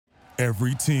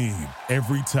Every team,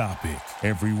 every topic,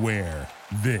 everywhere.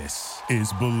 This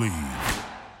is Believe.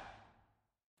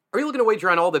 Are you looking to wager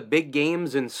on all the big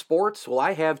games in sports? Well,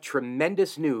 I have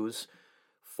tremendous news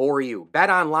for you.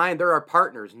 Bet Online, they're our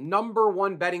partners. Number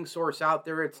one betting source out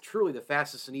there. It's truly the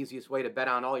fastest and easiest way to bet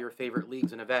on all your favorite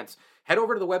leagues and events. Head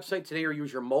over to the website today or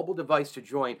use your mobile device to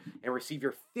join and receive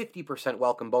your 50%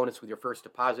 welcome bonus with your first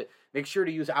deposit. Make sure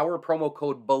to use our promo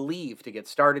code BELIEVE to get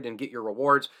started and get your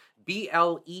rewards.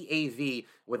 BLEAV,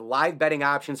 with live betting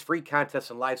options, free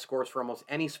contests, and live scores for almost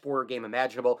any sport or game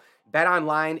imaginable.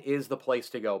 BetOnline is the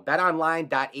place to go.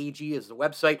 BetOnline.ag is the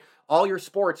website. All your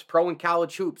sports, pro and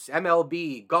college hoops,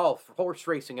 MLB, golf, horse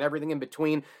racing, and everything in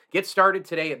between. Get started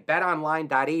today at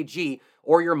betonline.ag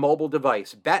or your mobile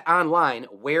device. Bet Online,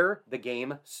 where the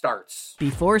game starts.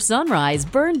 Before sunrise,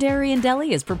 Burn Dairy and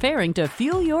Deli is preparing to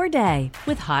fuel your day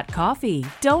with hot coffee,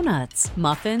 donuts,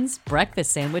 muffins,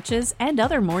 breakfast sandwiches, and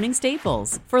other morning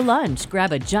staples. For lunch,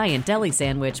 grab a giant deli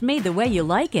sandwich made the way you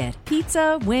like it.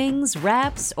 Pizza, wings,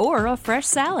 wraps, or a fresh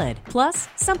salad. Plus,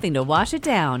 something to wash it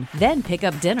down. Then pick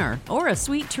up dinner or a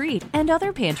sweet treat and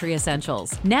other pantry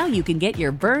essentials. Now you can get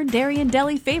your Burn Dairy and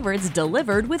Deli favorites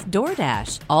delivered with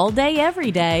DoorDash. All day,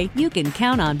 every day, you can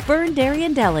count on Burn Dairy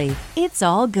and Deli. It's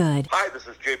all good. Hi, this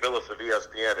is Jay Billis of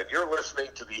ESPN, and you're listening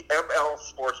to the ML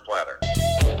Sports Platter.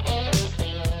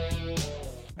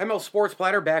 ML Sports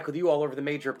Platter back with you all over the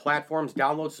major platforms.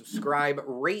 Download, subscribe,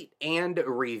 rate, and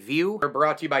review. We're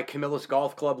brought to you by Camillus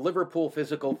Golf Club, Liverpool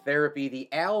Physical Therapy, the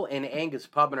Al and Angus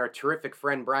Pub, and our terrific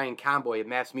friend Brian Comboy of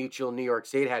Mass Mutual, New York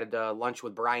State. Had lunch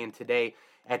with Brian today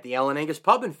at the Al and Angus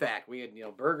Pub, in fact. We had,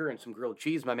 burger and some grilled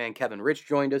cheese. My man Kevin Rich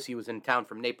joined us. He was in town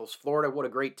from Naples, Florida. What a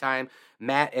great time.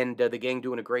 Matt and the gang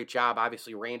doing a great job.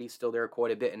 Obviously, Randy's still there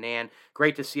quite a bit, and Nan.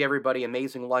 Great to see everybody.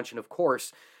 Amazing lunch. And, of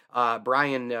course,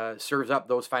 Brian serves up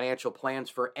those financial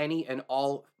plans for any and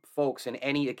all folks in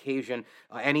any occasion,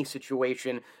 any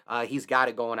situation. He's got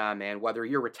it going on, man. Whether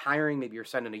you're retiring, maybe you're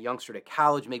sending a youngster to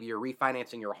college, maybe you're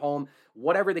refinancing your home,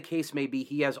 whatever the case may be,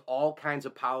 he has all kinds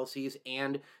of policies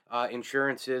and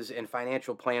insurances and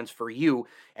financial plans for you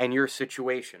and your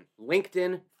situation.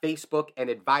 LinkedIn, Facebook, and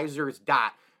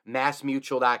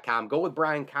advisors.massmutual.com. Go with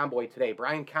Brian Comboy today.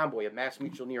 Brian Comboy of Mass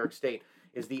Mutual, New York State,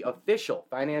 is the official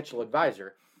financial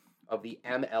advisor of the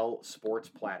ML Sports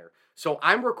Platter. So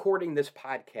I'm recording this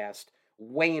podcast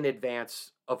way in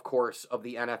advance, of course, of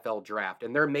the NFL draft.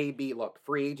 And there may be,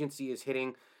 free agency is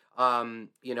hitting, as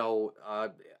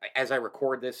I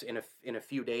record this in a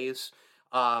few days.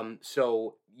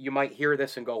 So you might hear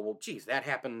this and go, well, geez, that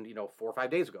happened, 4 or 5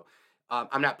 days ago.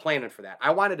 I'm not planning for that.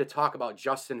 I wanted to talk about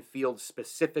Justin Fields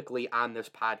specifically on this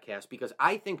podcast because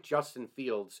I think Justin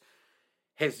Fields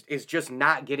is just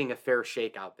not getting a fair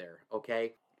shake out there,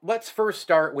 okay? Let's first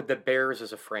start with the Bears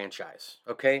as a franchise,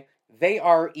 okay? They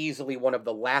are easily one of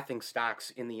the laughing stocks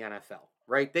in the NFL,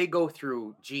 right? They go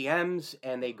through GMs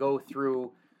and they go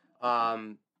through,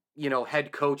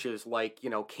 head coaches like,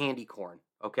 candy corn,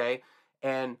 okay?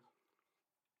 And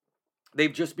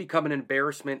they've just become an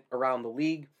embarrassment around the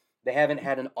league. They haven't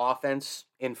had an offense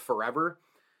in forever.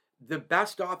 The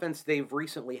best offense they've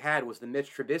recently had was the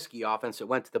Mitch Trubisky offense that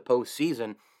went to the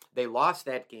postseason. They lost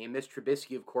that game. Mitch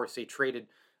Trubisky, of course, they traded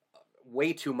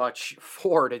way too much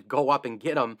for to go up and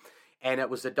get him, and it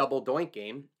was a double doink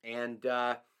game. And,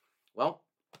 they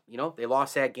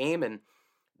lost that game, and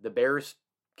the Bears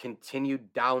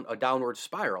continued down a downward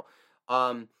spiral.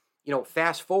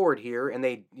 Fast forward here, and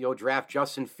they, draft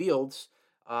Justin Fields,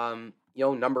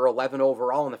 number 11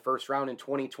 overall in the first round in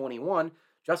 2021.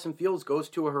 Justin Fields goes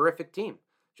to a horrific team.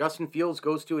 Justin Fields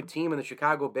goes to a team in the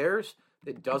Chicago Bears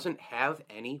that doesn't have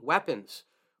any weapons.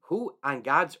 Who on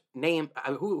God's name,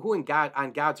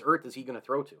 on God's earth is he going to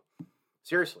throw to?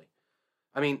 Seriously.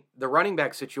 I mean, the running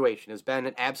back situation has been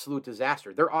an absolute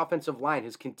disaster. Their offensive line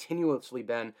has continuously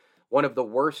been one of the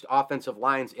worst offensive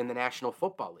lines in the National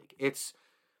Football League.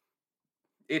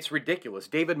 It's ridiculous.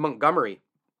 David Montgomery,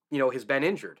 has been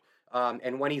injured.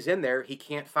 And when he's in there, he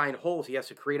can't find holes. He has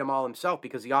to create them all himself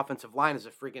because the offensive line is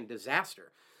a freaking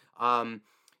disaster.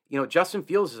 Justin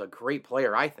Fields is a great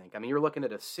player, I think. I mean, you're looking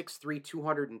at a 6'3",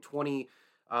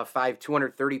 225,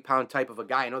 230-pound type of a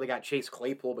guy. I know they got Chase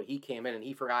Claypool, but he came in and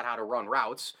he forgot how to run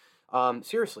routes.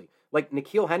 Seriously, like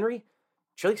N'Keal Henry,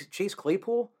 Chase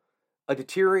Claypool, a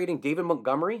deteriorating David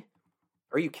Montgomery.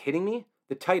 Are you kidding me?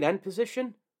 The tight end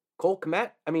position, Cole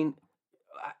Kmet. I mean,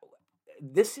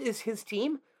 this is his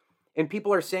team, and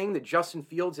people are saying that Justin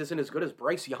Fields isn't as good as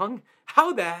Bryce Young.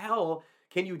 How the hell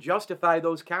can you justify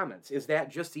those comments? Is that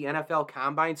just the NFL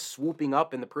Combine swooping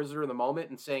up in the prisoner of the moment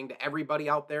and saying to everybody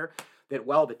out there that,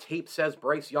 well, the tape says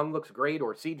Bryce Young looks great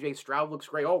or CJ Stroud looks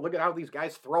great. Oh, look at how these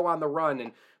guys throw on the run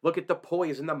and look at the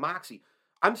poise and the moxie.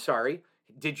 I'm sorry.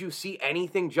 Did you see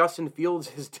anything Justin Fields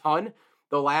has done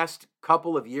the last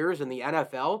couple of years in the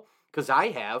NFL? Because I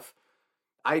have.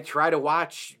 I try to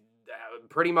watch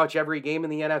pretty much every game in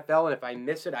the NFL, and if I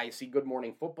miss it, I see Good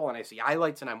Morning Football, and I see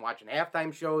highlights, and I'm watching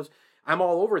halftime shows. I'm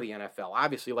all over the NFL,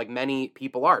 obviously, like many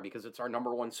people are, because it's our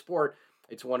number one sport.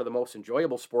 It's one of the most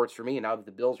enjoyable sports for me, and now that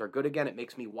the Bills are good again, it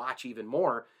makes me watch even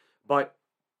more. But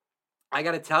I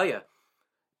got to tell you,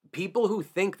 people who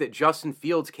think that Justin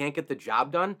Fields can't get the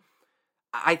job done,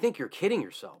 I think you're kidding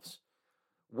yourselves.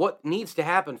 What needs to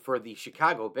happen for the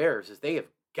Chicago Bears is they have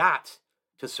got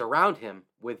to surround him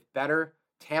with better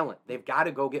talent. They've got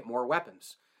to go get more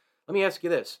weapons. Let me ask you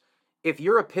this. If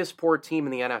you're a piss poor team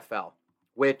in the NFL,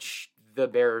 which the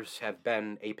Bears have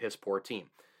been a piss poor team,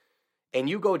 and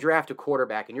you go draft a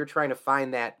quarterback and you're trying to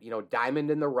find that, diamond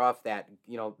in the rough, that,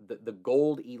 the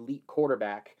gold elite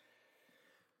quarterback,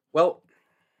 well,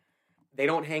 they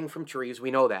don't hang from trees.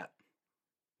 We know that.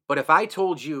 But if I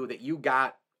told you that you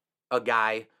got a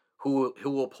guy who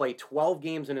will play 12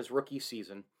 games in his rookie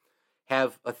season,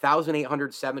 have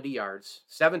 1,870 yards,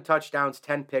 7 touchdowns,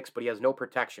 10 picks, but he has no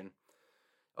protection,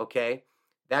 okay?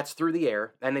 That's through the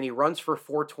air. And then he runs for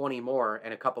 420 more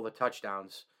and a couple of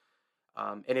touchdowns.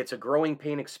 And it's a growing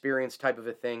pain experience type of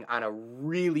a thing on a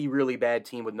really, really bad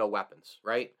team with no weapons,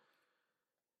 right?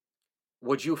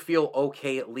 Would you feel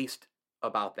okay at least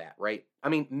about that, right? I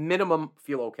mean, minimum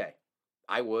feel okay.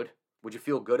 I would. Would you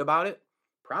feel good about it?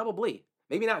 Probably.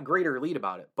 Maybe not great or elite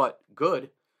about it, but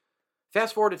good.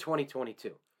 Fast forward to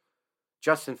 2022.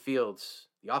 Justin Fields,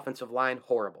 the offensive line,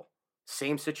 horrible.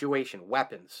 Same situation,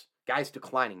 weapons, guys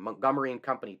declining. Montgomery and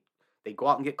company, they go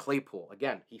out and get Claypool.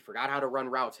 Again, he forgot how to run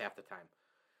routes half the time.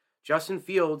 Justin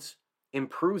Fields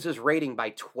improves his rating by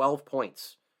 12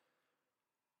 points.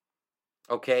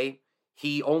 Okay?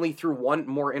 He only threw one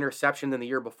more interception than the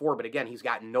year before, but again, he's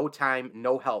got no time,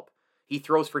 no help. He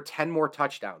throws for 10 more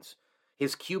touchdowns.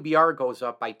 His QBR goes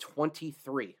up by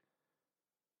 23.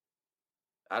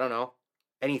 I don't know.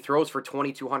 And he throws for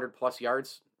 2,200 plus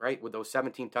yards, right, with those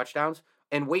 17 touchdowns.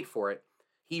 And wait for it,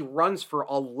 he runs for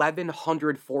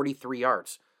 1,143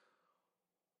 yards.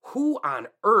 Who on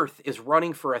earth is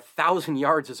running for 1,000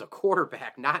 yards as a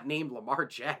quarterback not named Lamar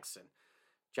Jackson?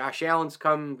 Josh Allen's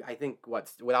come, I think,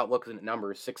 without looking at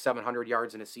numbers, 600-700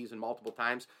 yards in a season multiple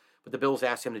times, but the Bills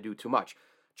asked him to do too much.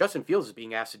 Justin Fields is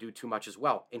being asked to do too much as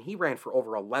well, and he ran for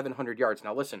over 1,100 yards.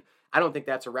 Now listen, I don't think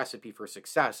that's a recipe for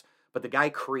success, but the guy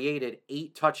created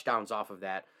 8 touchdowns off of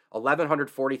that,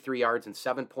 1,143 yards and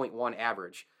 7.1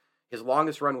 average. His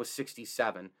longest run was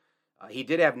 67. He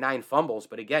did have 9 fumbles,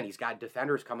 but again, he's got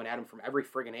defenders coming at him from every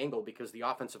friggin' angle because the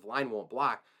offensive line won't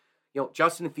block.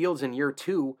 Justin Fields in year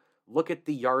 2, look at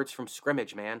the yards from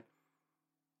scrimmage, man.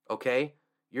 Okay?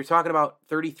 You're talking about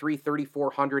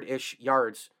 3,400-ish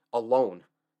yards alone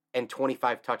and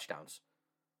 25 touchdowns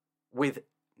with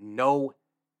no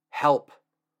help.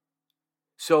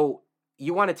 So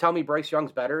you want to tell me Bryce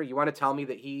Young's better? You want to tell me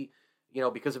that he,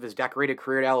 because of his decorated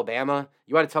career at Alabama,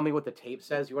 you want to tell me what the tape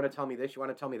says? You want to tell me this? You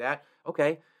want to tell me that?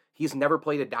 Okay. He's never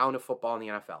played a down of football in the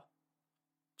NFL.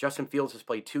 Justin Fields has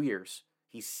played 2 years.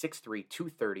 He's 6'3",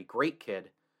 230, great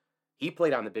kid. He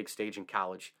played on the big stage in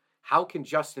college. How can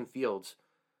Justin Fields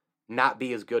not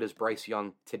be as good as Bryce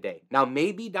Young today? Now,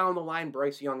 maybe down the line,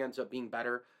 Bryce Young ends up being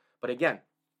better. But again,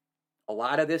 a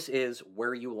lot of this is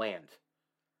where you land.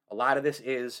 A lot of this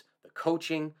is the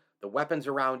coaching, the weapons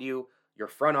around you, your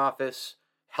front office,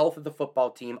 health of the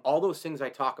football team, all those things I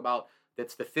talk about.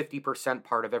 That's the 50%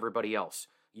 part of everybody else.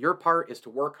 Your part is to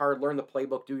work hard, learn the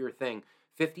playbook, do your thing.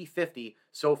 50-50.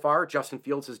 So far, Justin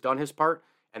Fields has done his part,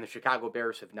 and the Chicago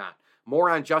Bears have not. More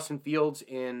on Justin Fields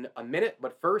in a minute,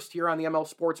 but first, here on the ML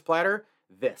Sports Platter,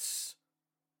 this.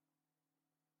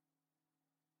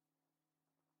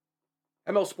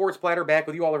 ML Sports Platter back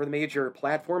with you all over the major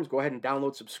platforms. Go ahead and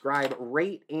download, subscribe,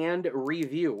 rate, and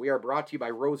review. We are brought to you by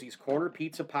Rosie's Corner.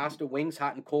 Pizza, pasta, wings,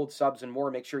 hot and cold subs, and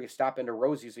more. Make sure you stop into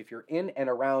Rosie's if you're in and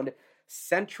around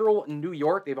Central New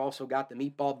York. They've also got the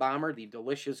Meatball Bomber, the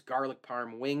delicious garlic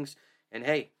parm wings. And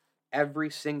hey, every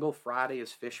single Friday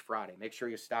is Fish Friday. Make sure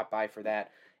you stop by for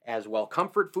that as well.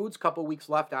 Comfort Foods, couple weeks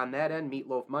left on that end.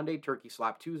 Meatloaf Monday, Turkey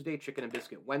Slop Tuesday, Chicken and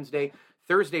Biscuit Wednesday,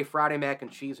 Thursday, Friday, Mac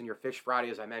and Cheese, and your Fish Friday,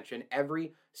 as I mentioned,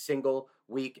 every single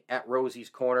week at Rosie's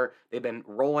Corner. They've been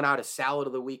rolling out a salad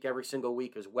of the week every single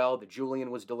week as well. The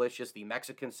Julienne was delicious. The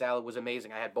Mexican salad was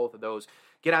amazing. I had both of those.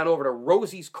 Get on over to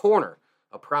Rosie's Corner,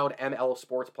 a proud ML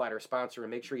Sports Platter sponsor,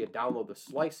 and make sure you download the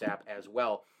Slice app as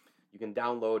well You can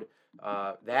download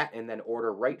that and then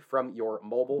order right from your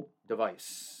mobile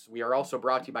device. We are also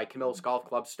brought to you by Camillus Golf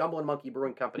Club, Stumbling Monkey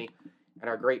Brewing Company, and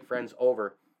our great friends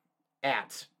over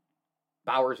at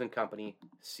Bowers & Company,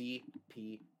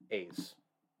 CPAs.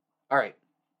 All right,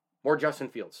 more Justin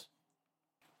Fields.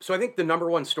 So I think the number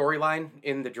one storyline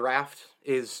in the draft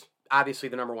is obviously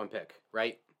the number one pick,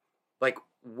 right? Like,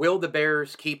 will the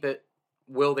Bears keep it?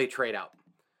 Will they trade out?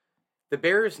 The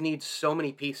Bears need so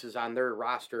many pieces on their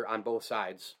roster on both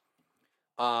sides.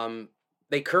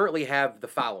 They currently have the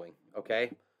following,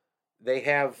 okay? They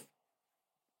have,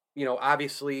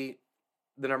 obviously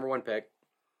the number one pick.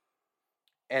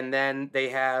 And then they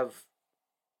have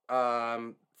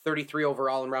 33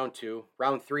 overall in round 2.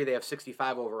 Round 3, they have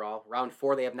 65 overall. Round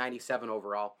 4, they have 97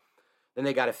 overall. Then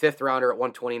they got a 5th rounder at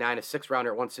 129, a 6th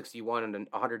rounder at 161, and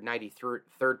a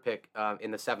 193rd pick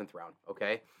in the 7th round,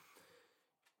 okay?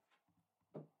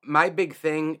 My big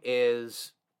thing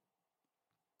is,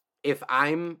 if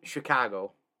I'm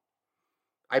Chicago,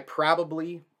 I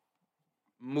probably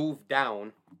move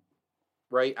down,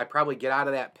 right? I probably get out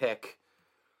of that pick,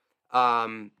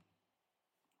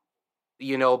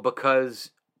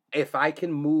 because if I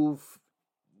can move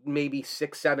maybe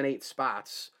 6, 7, 8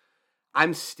 spots,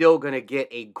 I'm still going to get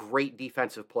a great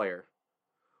defensive player,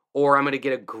 or I'm going to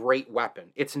get a great weapon.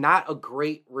 It's not a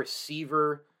great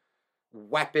receiver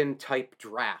weapon type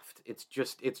draft. It's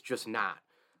just not.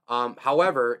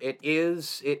 However, it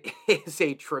is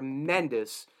a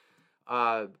tremendous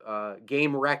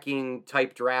game-wrecking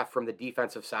type draft from the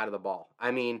defensive side of the ball.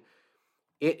 I mean,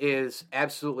 it is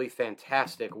absolutely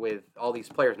fantastic with all these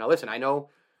players. Now, listen, I know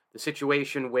the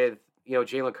situation with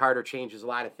Jalen Carter changes a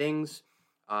lot of things.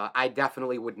 I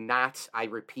definitely would not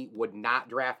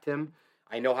draft him.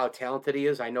 I know how talented he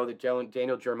is. I know that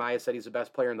Daniel Jeremiah said he's the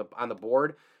best player on the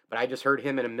board, but I just heard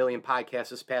him in a million podcasts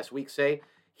this past week say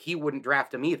he wouldn't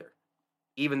draft him either,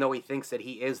 even though he thinks that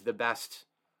he is the best,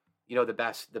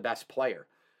 the best player.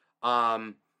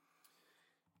 My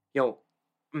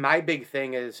big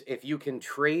thing is, if you can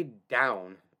trade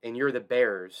down and you're the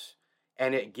Bears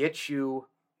and it gets you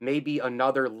maybe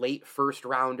another late first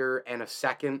rounder and a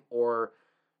second, or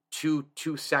two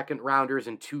second rounders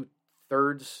and 2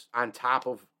 thirds on top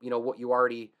of what you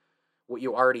already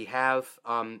have.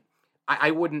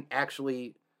 I wouldn't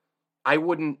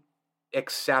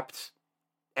accept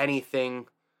anything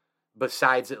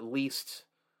besides at least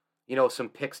some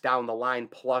picks down the line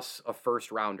plus a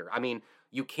first rounder. I mean,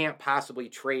 you can't possibly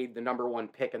trade the number one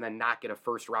pick and then not get a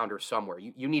first rounder somewhere.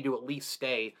 You need to at least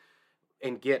stay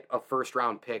and get a first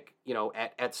round pick,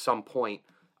 at some point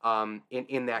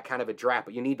in that kind of a draft.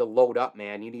 But you need to load up,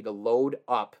 man. You need to load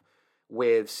up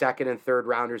with second and third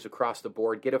rounders across the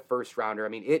board. Get a first rounder. I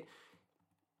mean,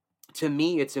 to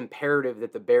me, it's imperative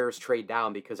that the Bears trade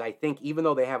down, because I think even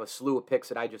though they have a slew of picks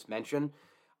that I just mentioned,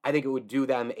 I think it would do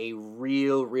them a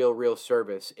real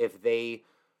service if they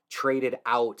traded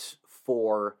out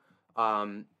for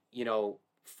more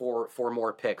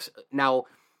picks. Now,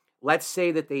 let's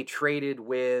say that they traded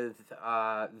with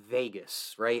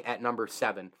Vegas, right, at number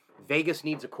 7. Vegas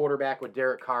needs a quarterback with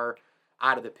Derek Carr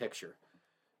out of the picture.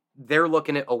 They're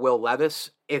looking at a Will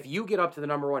Levis. If you get up to the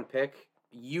number 1 pick,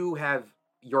 you have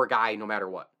your guy no matter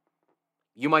what.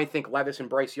 You might think Levis and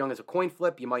Bryce Young is a coin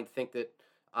flip. You might think that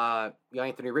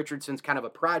Anthony Richardson's kind of a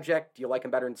project. You like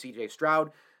him better than C.J.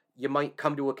 Stroud. You might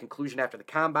come to a conclusion after the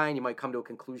combine. You might come to a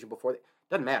conclusion before.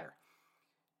 Doesn't matter.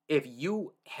 If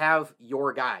you have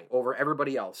your guy over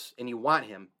everybody else and you want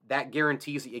him, that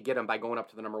guarantees that you get him by going up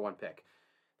to the number 1 pick.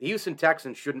 The Houston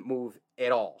Texans shouldn't move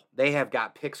at all. They have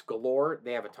got picks galore.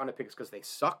 They have a ton of picks because they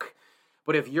suck.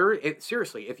 But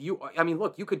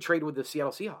look, you could trade with the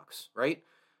Seattle Seahawks, right?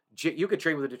 You could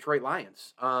trade with the Detroit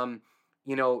Lions.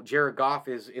 Jared Goff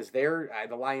is there.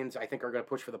 The Lions, I think, are going to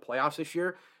push for the playoffs this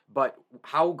year. But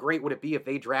how great would it be if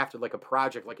they drafted like a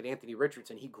project like an Anthony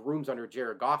Richardson? He grooms under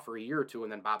Jared Goff for a year or two,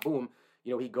 and then boom,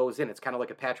 he goes in. It's kind of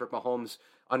like a Patrick Mahomes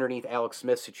underneath Alex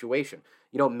Smith situation.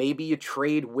 Maybe you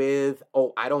trade with,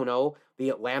 the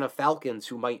Atlanta Falcons,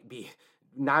 who might be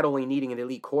not only needing an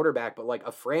elite quarterback, but like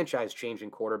a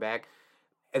franchise-changing quarterback.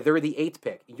 They're the 8th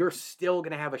pick. You're still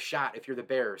going to have a shot, if you're the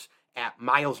Bears, at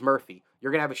Myles Murphy.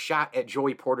 You're going to have a shot at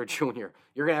Joey Porter Jr.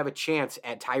 You're going to have a chance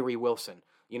at Tyree Wilson.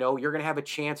 You're going to have a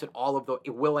chance at all of the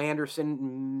Will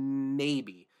Anderson,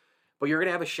 maybe. But you're going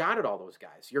to have a shot at all those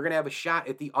guys. You're going to have a shot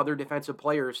at the other defensive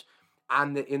players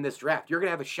in this draft. You're going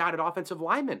to have a shot at offensive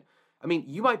linemen. I mean,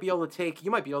 you might be able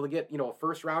to get, a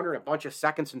first rounder and a bunch of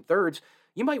seconds and thirds.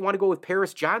 You might want to go with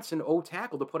Paris Johnson, O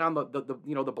tackle, to put on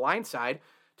the blind side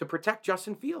to protect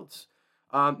Justin Fields.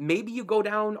 Maybe you go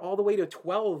down all the way to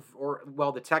 12, or,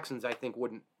 well, the Texans, I think,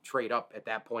 wouldn't trade up at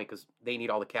that point because they need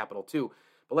all the capital too.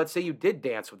 But let's say you did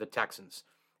dance with the Texans,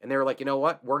 and they were like, you know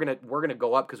what, we're gonna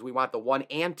go up because we want the 1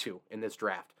 and 2 in this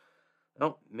draft.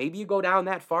 Well, maybe you go down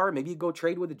that far. Maybe you go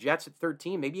trade with the Jets at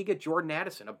 13. Maybe you get Jordan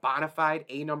Addison, a bona fide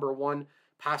number 1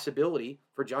 possibility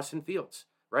for Justin Fields,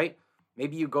 right?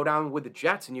 Maybe you go down with the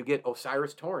Jets and you get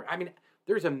Osiris Torrent. I mean,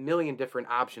 there's a million different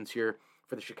options here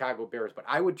for the Chicago Bears, but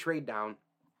I would trade down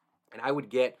and I would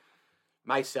get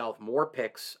myself more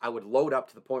picks. I would load up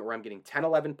to the point where I'm getting 10,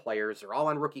 11 players. They're all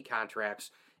on rookie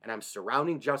contracts, and I'm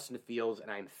surrounding Justin Fields,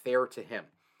 and I'm fair to him.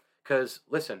 Because,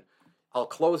 listen, I'll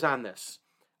close on this.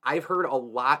 I've heard a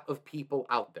lot of people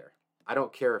out there, I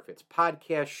don't care if it's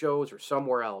podcast shows or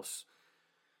somewhere else,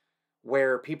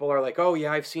 where people are like, oh,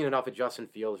 yeah, I've seen enough of Justin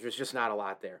Fields. There's just not a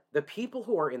lot there. The people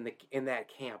who are in that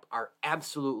camp are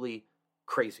absolutely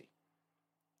crazy.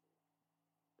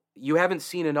 You haven't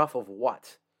seen enough of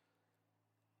what?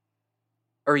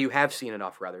 Or you have seen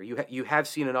enough, rather. You have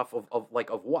seen enough of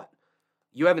what?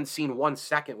 You haven't seen 1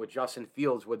 second with Justin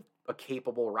Fields with a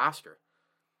capable roster.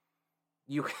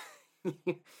 You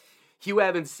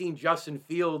haven't seen Justin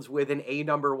Fields with an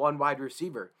number 1 wide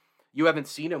receiver. You haven't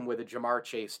seen him with a Jamar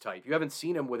Chase type. You haven't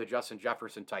seen him with a Justin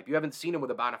Jefferson type. You haven't seen him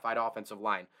with a bona fide offensive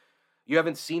line. You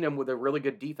haven't seen him with a really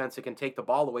good defense that can take the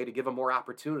ball away to give him more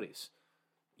opportunities.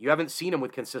 You haven't seen him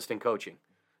with consistent coaching.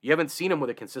 You haven't seen him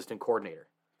with a consistent coordinator.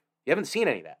 You haven't seen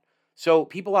any of that. So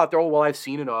people out there, oh, well, I've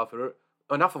seen enough.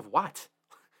 Enough of what?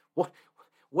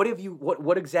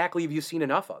 What exactly have you seen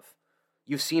enough of?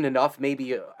 You've seen enough,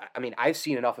 maybe, I've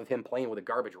seen enough of him playing with a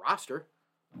garbage roster.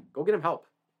 Go get him help.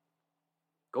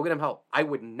 Go get him help. I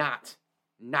would not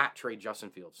trade Justin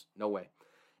Fields. No way.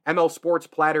 ML Sports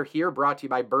Platter here, brought to you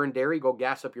by Burn Dairy. Go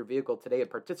gas up your vehicle today at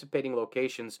participating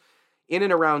locations in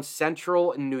and around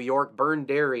Central New York. Burn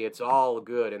Dairy, it's all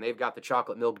good. And they've got the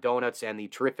chocolate milk donuts and the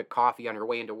terrific coffee on your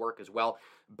way into work as well.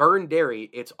 Burn Dairy,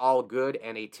 it's all good.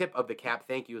 And a tip of the cap,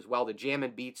 thank you as well to Jam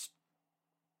and Beats,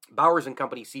 Bowers &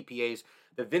 Company CPAs,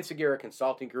 the Vince Aguirre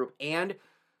Consulting Group, and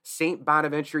St.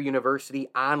 Bonaventure University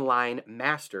Online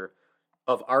Master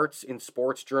of Arts in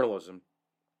Sports Journalism.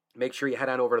 Make sure you head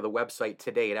on over to the website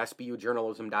today at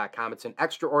sbujournalism.com. It's an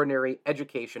extraordinary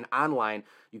education online.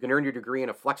 You can earn your degree in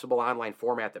a flexible online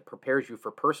format that prepares you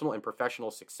for personal and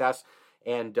professional success.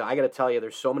 And I got to tell you,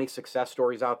 there's so many success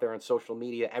stories out there on social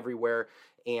media everywhere.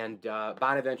 And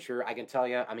Bonaventure, I can tell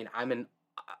you, I'm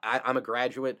a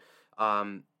graduate.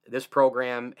 This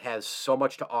program has so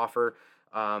much to offer.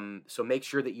 So make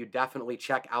sure that you definitely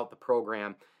check out the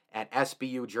program at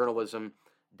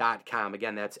sbujournalism.com.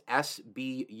 Again, that's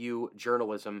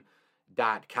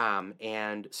sbujournalism.com.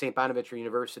 And St. Bonaventure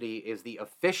University is the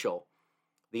official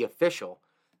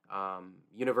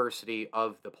university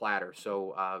of the Platter.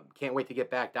 So can't wait to get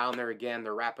back down there again.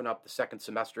 They're wrapping up the second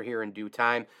semester here in due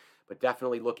time, but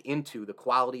definitely look into the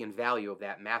quality and value of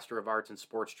that Master of Arts in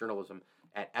Sports Journalism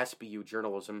at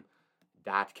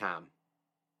sbujournalism.com.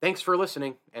 Thanks for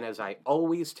listening, and as I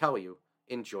always tell you,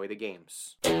 enjoy the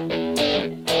games.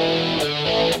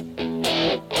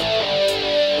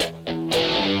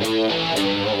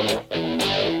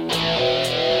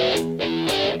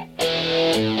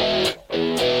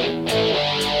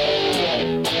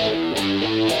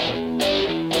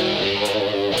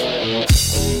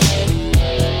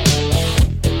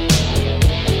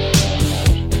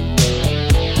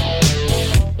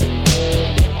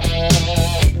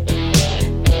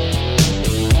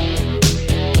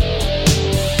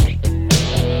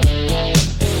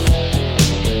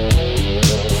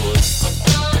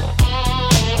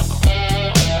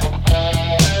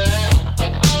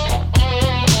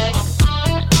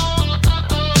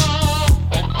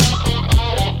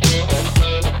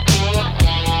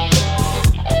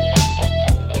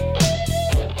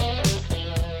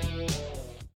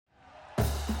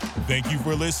 Thank you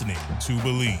for listening to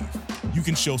Believe. You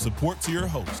can show support to your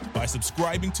host by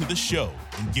subscribing to the show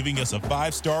and giving us a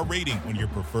 5-star rating on your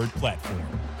preferred platform.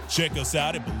 Check us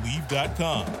out at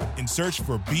Believe.com and search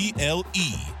for BLEAV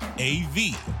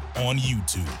on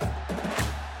YouTube.